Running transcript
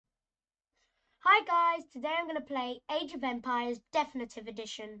Hi guys, today I'm going to play Age of Empires Definitive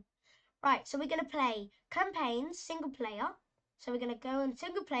Edition. Right, so we're going to play campaigns, single player. So we're going to go on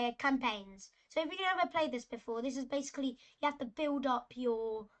single player campaigns. So if you've never played this before, this is basically you have to build up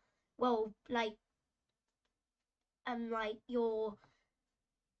your, well, your,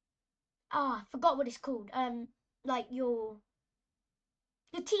 I forgot what it's called. Like your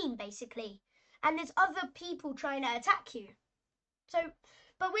team basically. And there's other people trying to attack you. So,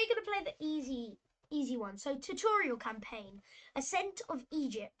 but we're going to play the easy one. So, tutorial campaign, Ascent of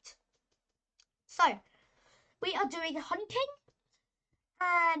Egypt. So, we are doing hunting,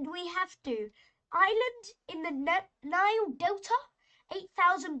 and we have to island in the Nile Delta,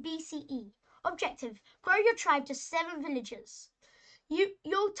 8000 BCE. Objective: grow your tribe to 7 villagers. Your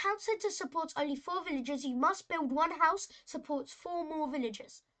town center supports only 4 villagers. You must build one house supports 4 more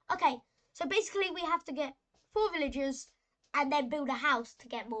villagers. Okay, so basically we have to get 4 villagers and then build a house to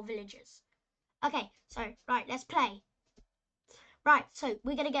get more villagers. Okay, so right, let's play. Right, so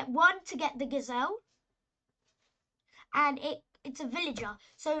we're gonna get 1 to get the gazelle, and it's a villager.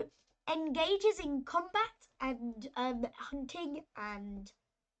 So engages in combat and hunting and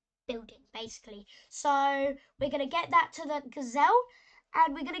building basically. So we're gonna get that to the gazelle,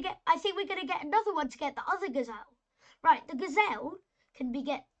 and I think we're gonna get another one to get the other gazelle. Right, the gazelle can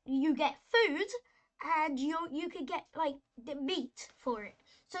be you get food, and you can get like the meat for it.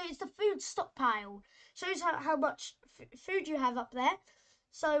 So it's the food stockpile. Shows how much food you have up there.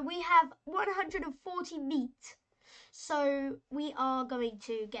 So we have 140 meat. So we are going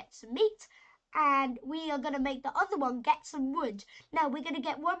to get some meat, and we are going to make the other one get some wood. Now we're going to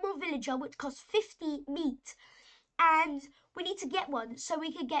get one more villager, which costs 50 meat, and we need to get one so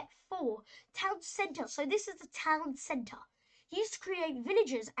we can get 4 town center. So this is the town center used to create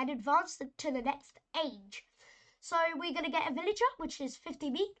villagers and advance them to the next age. So we're going to get a villager, which is 50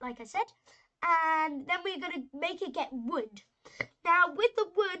 meat, like I said, and then we're going to make it get wood. Now with the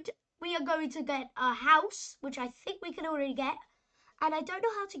wood, we are going to get a house, which I think we can already get, and I don't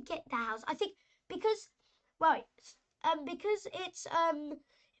know how to get the house. I think because, right, because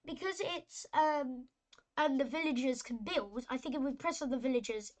the villagers can build. I think if we press on the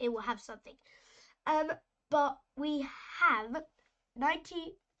villagers, it will have something. But we have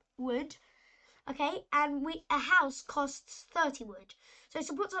 90 wood, okay, and a house costs 30 wood, so it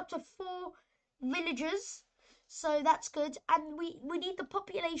supports up to 4 villagers. So that's good, and we need the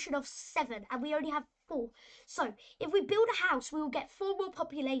population of 7, and we only have 4. So if we build a house, we will get 4 more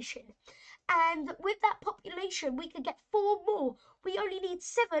population, and with that population we can get 4 more. We only need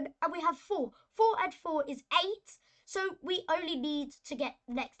 7 and we have 4. 4 and 4 is 8, so we only need to get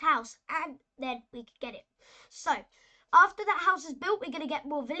the next house, and then we can get it. So after that house is built, we're going to get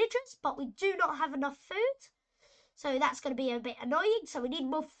more villagers, but we do not have enough food. So that's going to be a bit annoying. So we need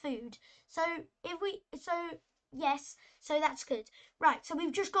more food. So yes, so that's good. Right, so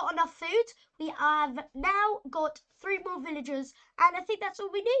we've just got enough food. We have now got 3 more villagers, and I think that's all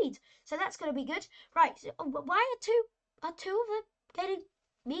we need. So that's going to be good. Right, so why are two of them getting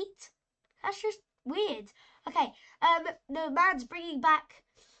meat? That's just weird. Okay, the man's bringing back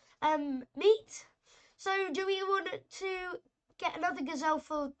meat. So do we want to get another gazelle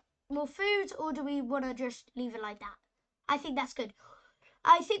for more food, or do we want to just leave it like that? I think that's good.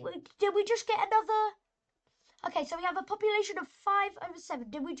 I think did we just get another? Okay, so we have a population of 5/7.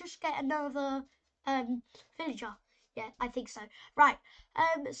 Did we just get another villager? Yeah, I think so. Right.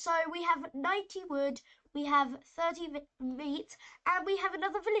 So we have 90 wood, we have 30 meat, and we have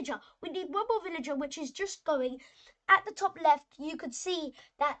another villager. We need one more villager, which is just going. At the top left, you could see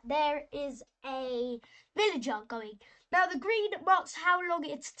that there is a villager going. Now the green marks how long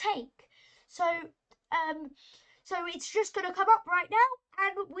it's take. So it's just gonna come up right now,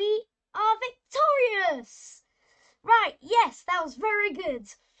 and we are victorious. Right, yes, that was very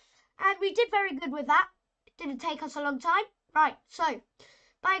good. And we did very good with that. It didn't take us a long time. Right, so,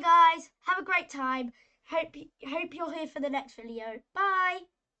 bye guys. Have a great time. Hope you're here for the next video. Bye.